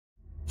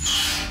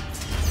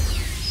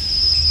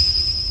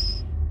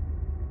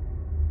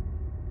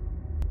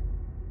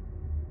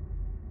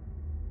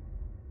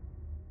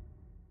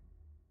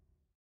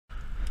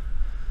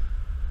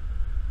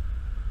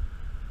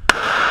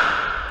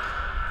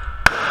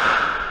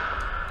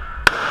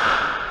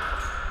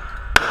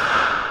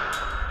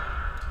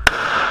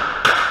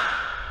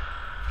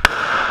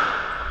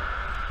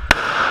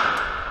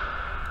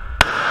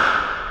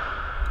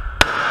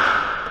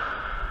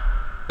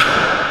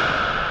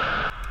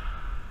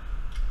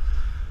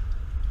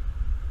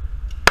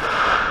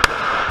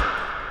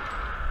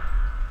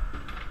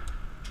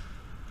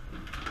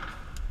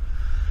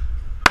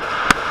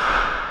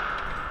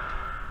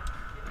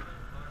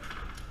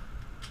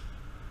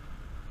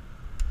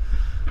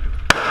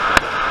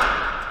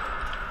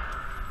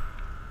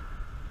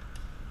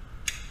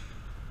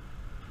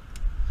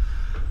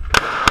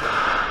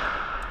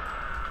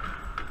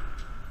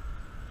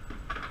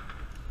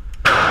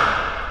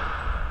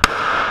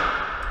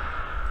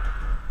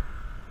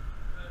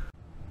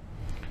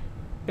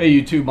Hey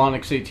YouTube,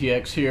 Onyx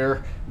ATX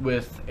here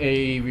with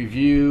a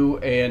review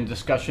and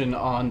discussion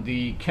on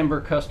the Kimber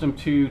Custom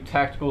 2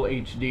 Tactical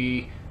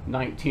HD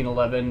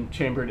 1911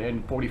 chambered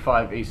in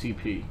 45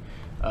 ACP.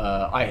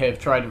 I have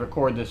tried to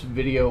record this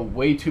video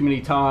way too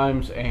many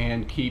times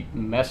and keep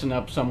messing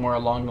up somewhere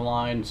along the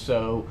line,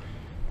 so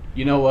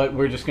you know what,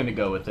 we're just going to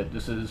go with it.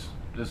 This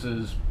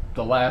is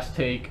the last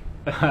take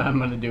I'm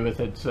going to do with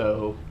it,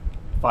 so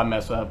if I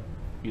mess up,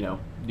 you know,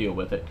 deal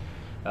with it.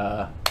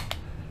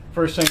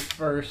 First things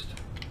first,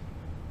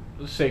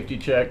 safety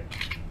check,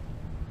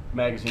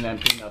 magazine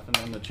empty,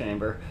 nothing in the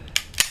chamber.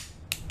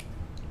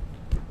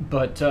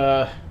 But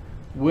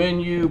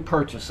when you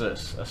purchase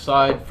this,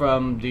 aside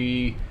from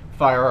the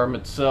firearm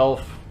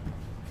itself,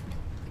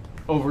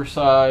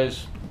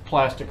 oversized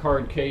plastic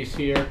hard case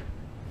here,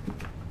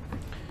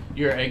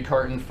 your egg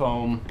carton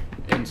foam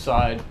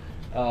inside.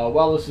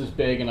 While this is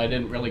big and I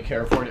didn't really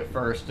care for it at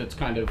first, it's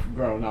kind of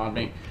grown on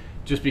me.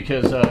 Just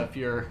because if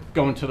you're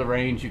going to the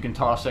range, you can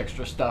toss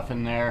extra stuff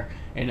in there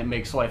and it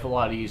makes life a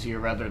lot easier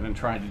rather than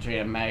trying to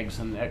jam mags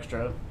and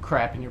extra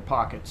crap in your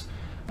pockets.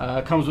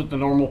 It comes with the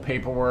normal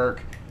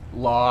paperwork,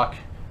 lock,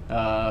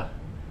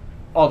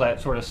 all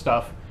that sort of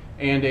stuff,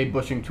 and a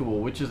bushing tool,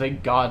 which is a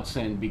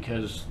godsend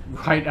because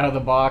right out of the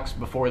box,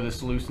 before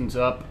this loosens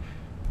up,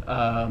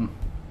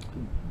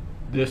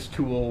 this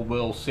tool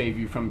will save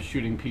you from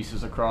shooting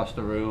pieces across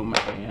the room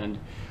and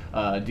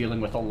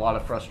dealing with a lot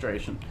of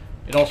frustration.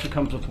 It also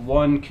comes with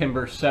one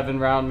Kimber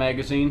 7-round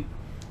magazine.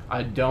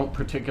 I don't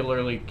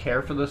particularly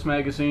care for this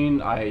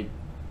magazine. I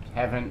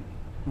haven't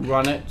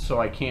run it, so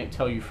I can't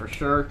tell you for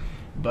sure.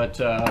 But,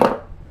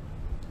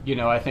 you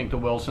know, I think the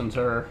Wilsons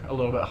are a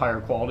little bit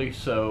higher quality,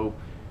 so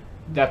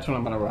that's what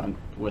I'm going to run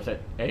with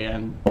it.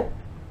 And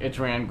it's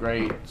ran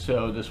great,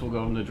 so this will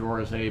go in the drawer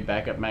as a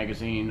backup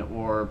magazine,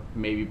 or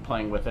maybe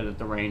playing with it at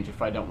the range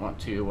if I don't want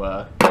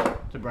to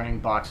bring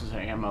boxes of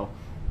ammo.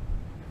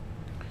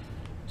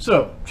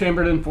 So,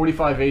 chambered in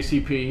 45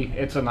 ACP,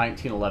 it's a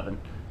 1911.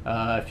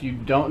 If you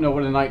don't know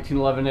what a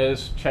 1911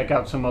 is, check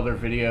out some other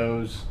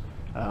videos.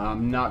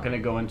 I'm not going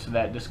to go into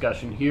that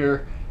discussion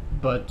here,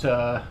 but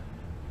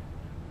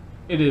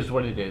it is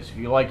what it is. If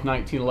you like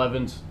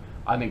 1911s,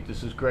 I think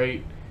this is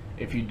great.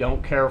 If you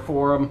don't care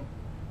for them,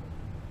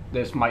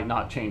 this might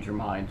not change your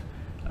mind.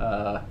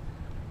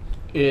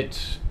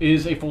 It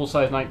is a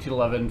full-size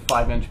 1911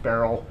 5-inch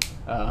barrel,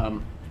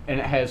 and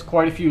it has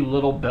quite a few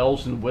little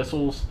bells and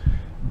whistles,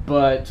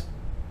 but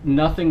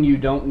nothing you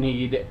don't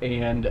need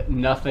and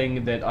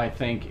nothing that I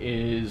think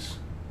is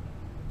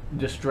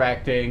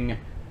distracting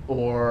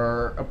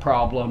or a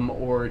problem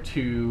or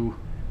too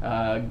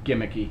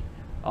gimmicky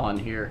on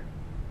here.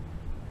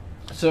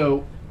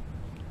 So,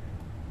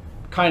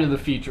 kind of the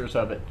features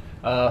of it.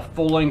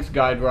 Full-length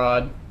guide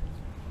rod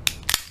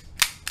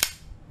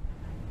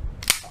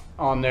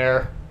on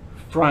there,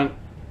 front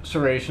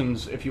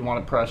serrations if you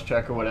want to press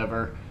check or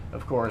whatever,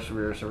 of course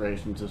rear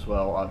serrations as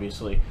well,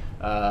 obviously.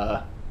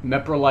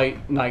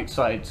 Meprolite night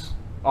sights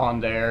on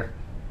there,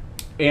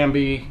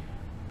 ambi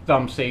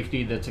thumb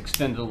safety that's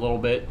extended a little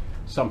bit.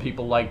 Some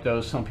people like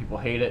those, some people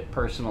hate it.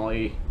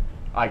 Personally,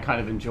 I kind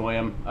of enjoy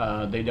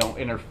them. They don't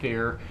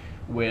interfere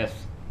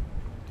with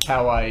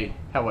how I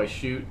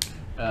shoot.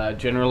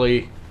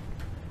 Generally,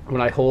 when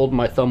I hold,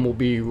 my thumb will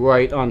be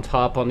right on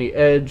top on the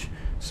edge,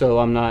 so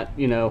I'm not,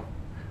 you know,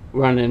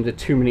 running into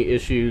too many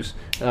issues.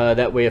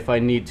 That way, if I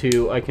need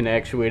to, I can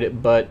actuate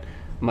it, but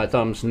my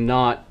thumb's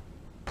not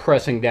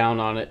pressing down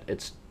on it.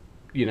 It's,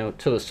 you know,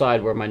 to the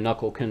side where my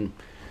knuckle can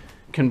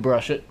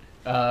brush it.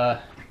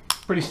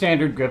 Pretty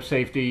standard grip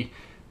safety,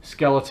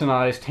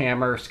 skeletonized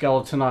hammer,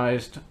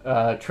 skeletonized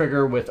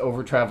trigger with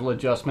over travel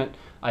adjustment.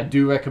 I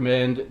do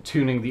recommend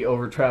tuning the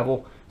over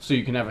travel so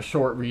you can have a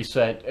short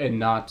reset and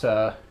not,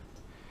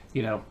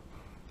 you know,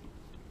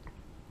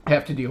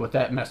 have to deal with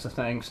that mess of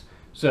things.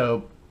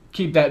 So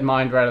keep that in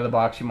mind right out of the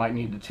box. You might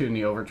need to tune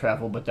the over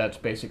travel, but that's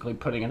basically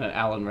putting in an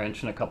Allen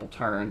wrench and a couple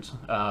turns.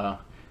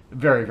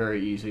 Very,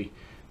 very easy.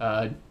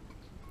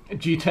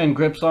 G10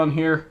 grips on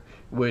here,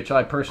 which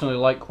I personally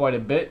like quite a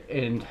bit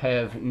and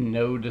have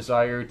no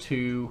desire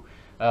to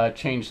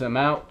change them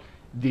out.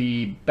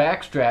 The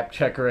backstrap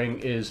checkering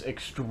is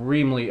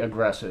extremely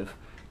aggressive.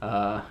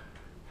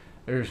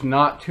 There's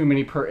not too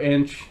many per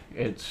inch.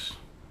 It's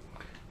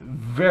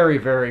very,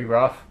 very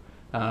rough.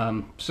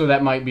 So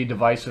that might be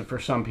divisive for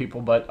some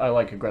people, but I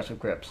like aggressive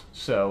grips.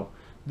 So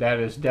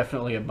that is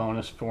definitely a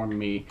bonus for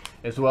me,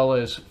 as well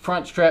as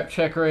front strap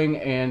checkering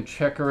and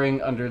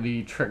checkering under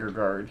the trigger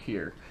guard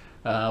here,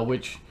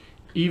 which,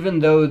 even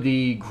though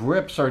the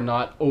grips are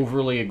not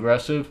overly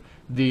aggressive,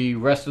 the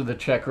rest of the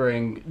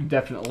checkering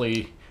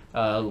definitely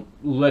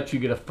lets you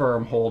get a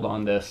firm hold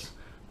on this,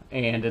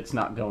 and it's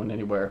not going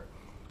anywhere.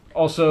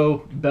 Also,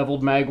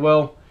 beveled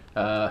magwell,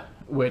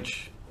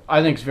 which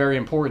I think is very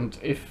important.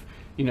 If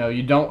you know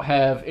you don't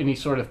have any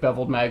sort of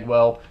beveled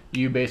magwell,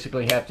 you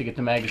basically have to get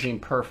the magazine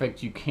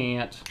perfect. You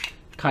can't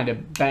kind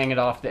of bang it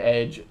off the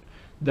edge.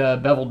 The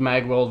beveled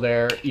magwell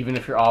there, even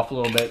if you're off a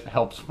little bit,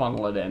 helps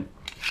funnel it in.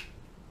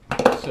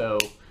 So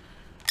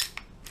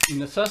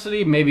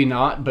necessity, maybe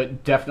not,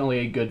 but definitely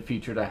a good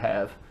feature to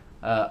have.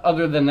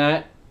 Other than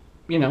that,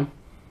 you know,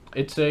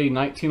 it's a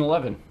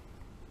 1911.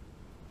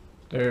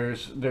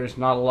 There's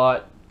not a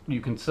lot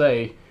you can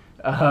say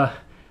to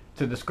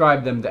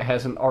describe them that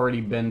hasn't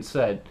already been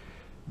said.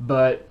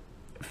 But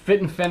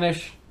fit and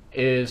finish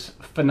is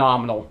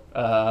phenomenal.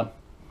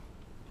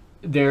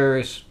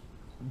 There's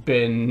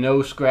been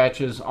no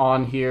scratches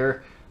on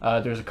here.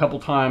 There's a couple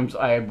times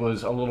I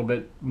was a little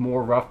bit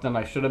more rough than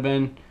I should have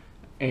been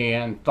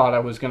and thought I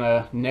was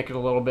gonna nick it a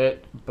little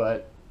bit,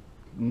 but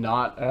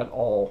not at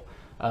all.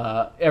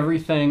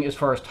 Everything as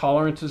far as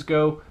tolerances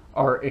go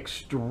are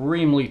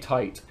extremely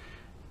tight,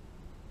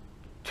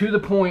 to the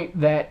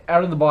point that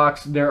out of the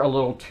box they're a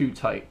little too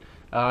tight.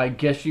 I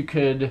guess you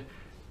could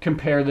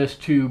compare this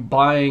to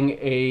buying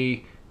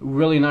a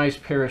really nice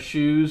pair of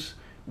shoes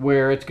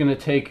where it's going to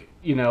take,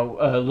 you know,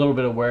 a little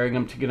bit of wearing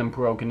them to get them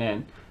broken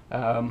in,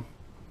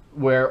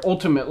 where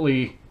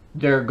ultimately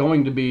they're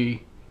going to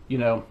be, you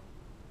know,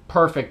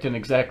 perfect and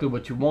exactly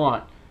what you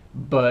want,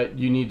 but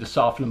you need to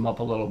soften them up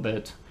a little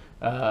bit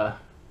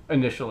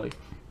initially.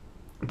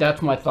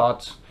 That's my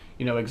thoughts,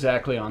 you know,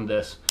 exactly on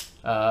this.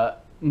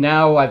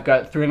 Now I've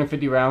got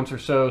 350 rounds or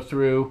so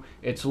through.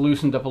 It's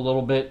loosened up a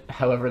little bit.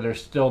 However,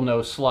 there's still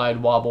no slide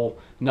wobble.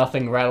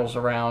 Nothing rattles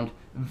around.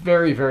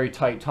 Very, very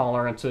tight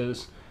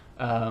tolerances.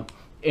 And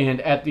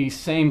at the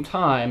same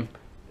time,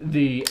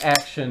 the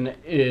action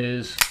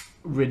is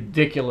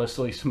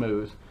ridiculously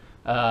smooth.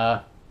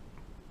 I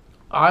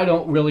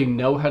don't really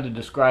know how to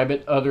describe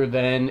it other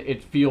than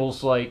it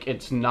feels like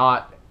it's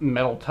not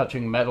metal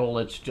touching metal.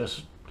 It's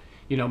just,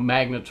 you know,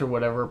 magnets or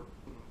whatever,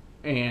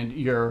 and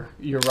you're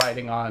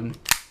riding on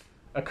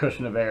a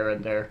cushion of air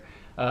in there.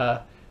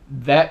 I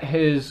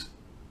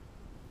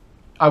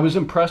was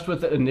impressed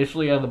with it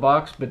initially out of the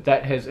box, but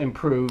that has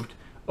improved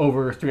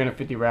over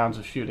 350 rounds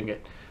of shooting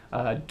it.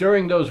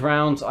 During those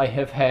rounds, I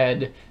have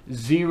had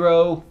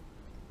 0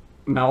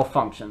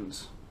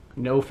 malfunctions.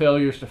 No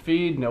failures to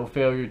feed, no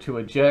failure to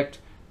eject,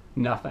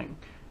 nothing.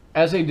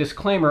 As a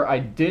disclaimer, I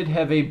did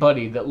have a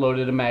buddy that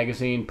loaded a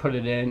magazine, put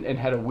it in, and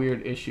had a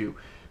weird issue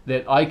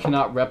that I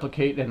cannot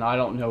replicate, and I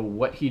don't know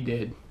what he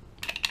did.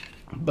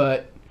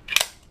 But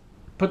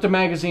put the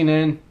magazine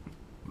in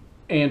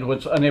and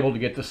was unable to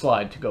get the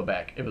slide to go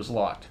back. It was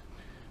locked.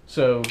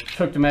 So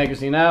took the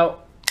magazine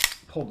out,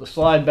 pulled the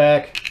slide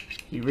back,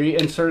 he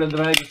reinserted the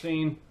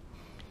magazine,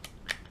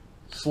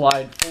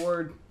 slide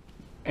forward,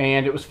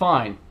 and it was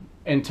fine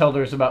until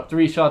there's about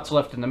 3 shots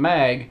left in the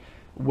mag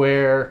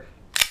where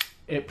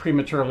it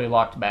prematurely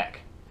locked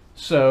back.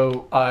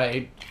 So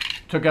I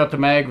took out the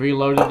mag,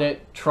 reloaded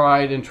it,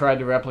 tried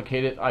to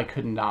replicate it. I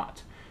could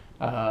not.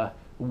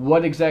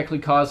 What exactly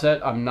caused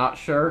that, I'm not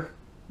sure,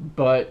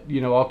 but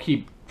you know, I'll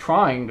keep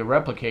trying to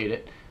replicate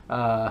it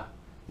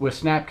with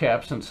snap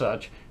caps and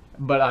such,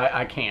 but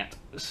I can't.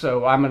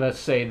 So I'm gonna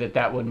say that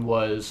that one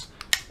was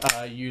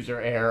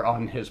user error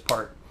on his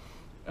part.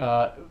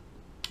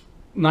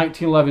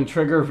 1911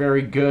 trigger,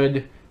 very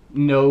good.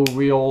 No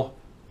real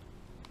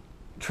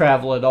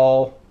travel at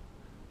all.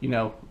 You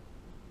know,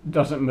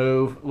 doesn't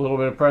move. A little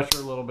bit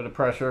of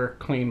pressure,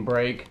 clean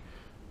break,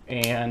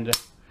 and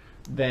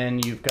then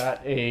you've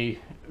got a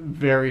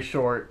very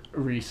short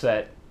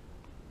reset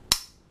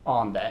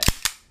on that,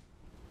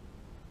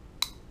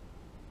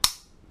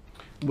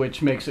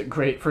 which makes it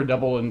great for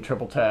double and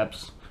triple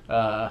taps,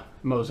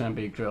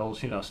 Mozambique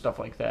drills, you know, stuff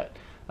like that.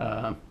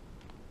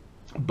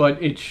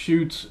 But it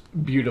shoots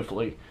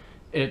beautifully.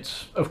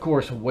 It's, of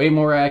course, way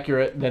more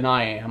accurate than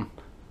I am.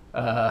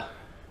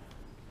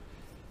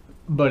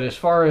 But as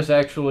far as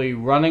actually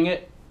running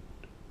it,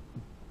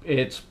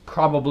 it's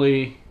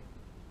probably...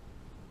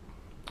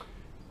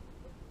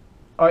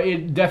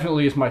 it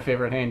definitely is my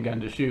favorite handgun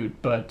to shoot,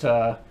 but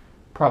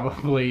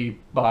probably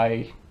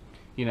by,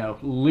 you know,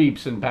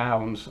 leaps and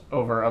bounds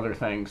over other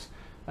things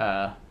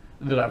that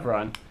I've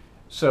run.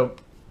 So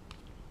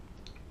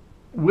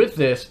with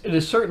this, it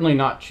is certainly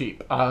not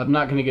cheap. I'm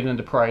not going to get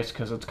into price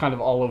because it's kind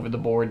of all over the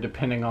board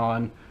depending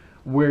on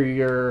where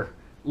you're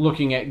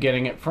looking at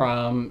getting it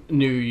from,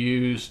 new,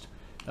 used.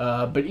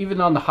 But even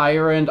on the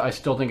higher end, I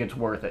still think it's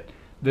worth it.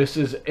 This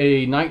is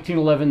a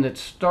 1911 that's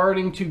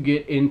starting to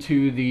get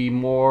into the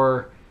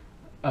more,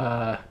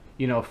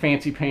 you know,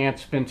 fancy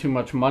pants, spend too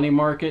much money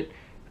market.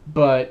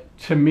 But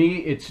to me,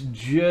 it's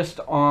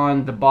just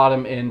on the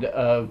bottom end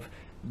of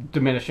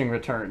diminishing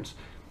returns.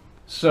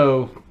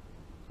 So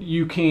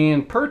you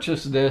can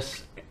purchase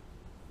this,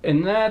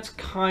 and that's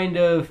kind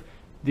of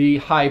the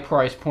high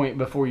price point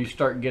before you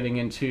start getting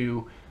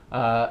into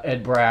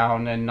Ed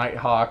Brown and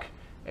Nighthawk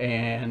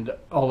and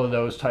all of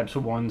those types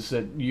of ones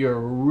that you're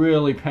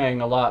really paying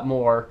a lot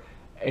more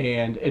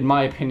and, in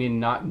my opinion,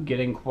 not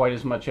getting quite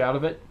as much out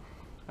of it.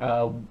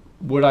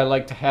 Would I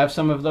like to have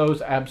some of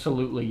those?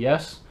 Absolutely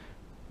yes.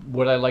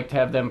 Would I like to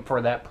have them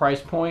for that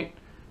price point?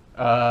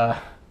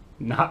 Not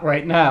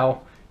right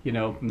now, you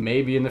know,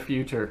 maybe in the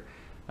future.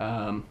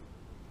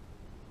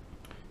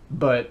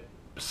 But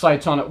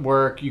sights on it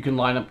work. You can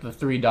line up the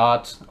 3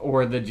 dots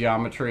or the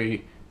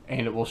geometry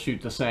and it will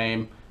shoot the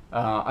same.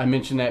 I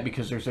mention that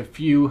because there's a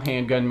few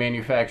handgun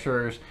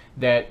manufacturers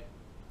that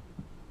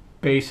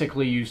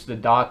basically use the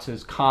dots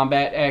as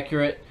combat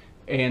accurate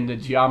and the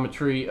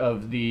geometry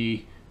of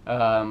the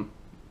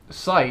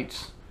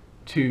sights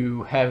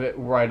to have it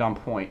right on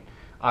point.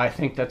 I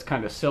think that's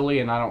kind of silly,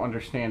 and I don't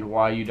understand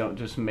why you don't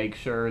just make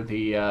sure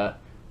the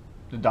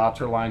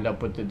dots are lined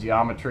up with the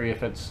geometry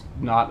if it's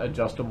not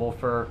adjustable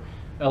for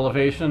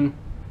elevation,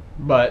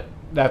 but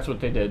that's what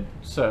they did,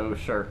 so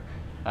sure.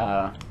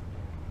 But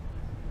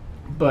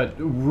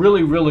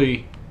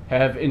really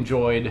have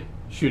enjoyed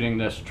shooting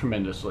this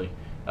tremendously.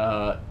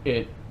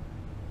 It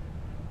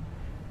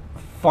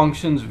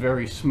functions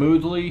very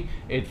smoothly.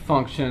 It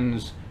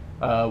functions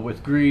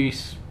with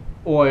grease,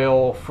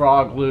 oil,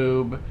 frog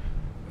lube,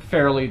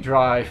 fairly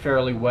dry,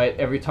 fairly wet.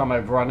 Every time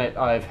I've run it,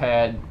 I've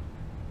had,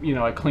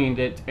 I cleaned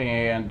it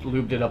and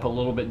lubed it up a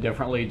little bit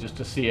differently just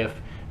to see if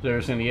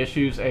there's any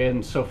issues,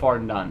 and so far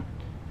none.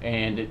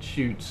 And it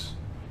shoots,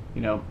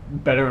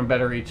 better and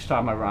better each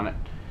time I run it.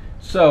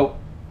 So,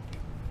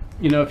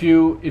 if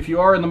you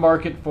are in the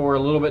market for a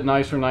little bit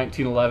nicer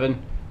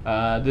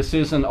 1911, this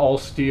is an all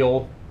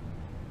steel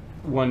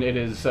one. It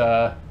is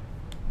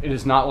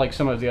not like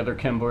some of the other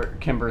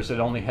Kimbers that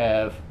only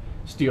have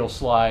steel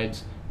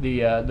slides.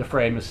 The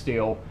frame is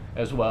steel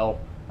as well,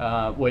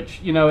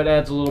 which it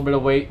adds a little bit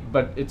of weight,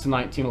 but it's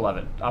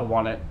 1911. I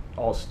want it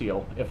all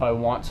steel. If I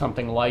want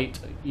something light,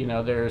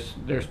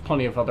 there's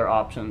plenty of other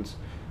options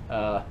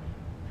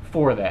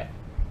for that.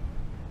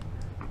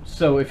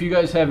 So if you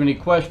guys have any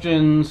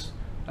questions,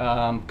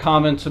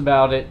 comments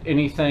about it,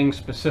 anything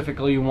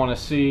specifically you want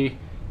to see,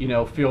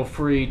 feel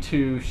free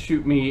to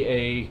shoot me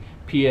a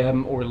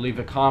PM or leave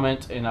a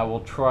comment, and I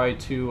will try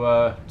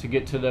to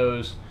get to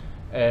those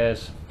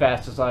as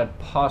fast as I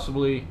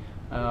possibly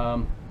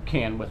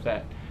can with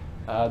that.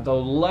 The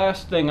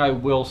last thing I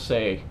will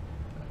say,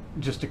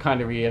 just to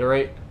kind of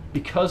reiterate,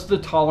 because the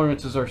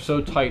tolerances are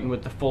so tight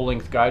with the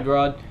full-length guide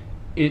rod,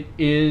 it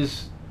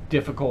is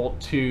difficult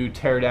to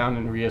tear down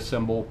and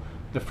reassemble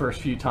the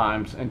first few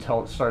times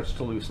until it starts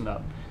to loosen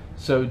up.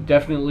 So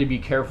definitely be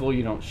careful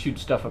you don't shoot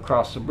stuff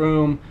across the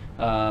room.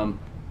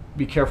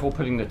 Be careful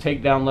putting the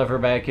takedown lever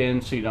back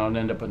in so you don't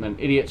end up with an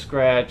idiot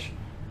scratch.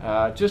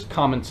 Just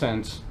common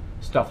sense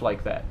stuff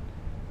like that.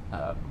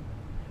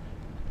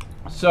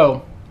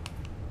 So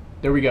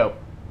there we go.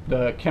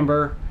 The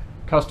Kimber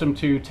Custom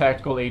 2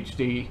 Tactical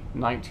HD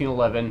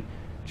 1911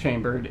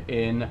 chambered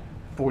in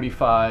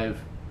 45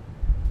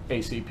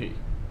 ACP.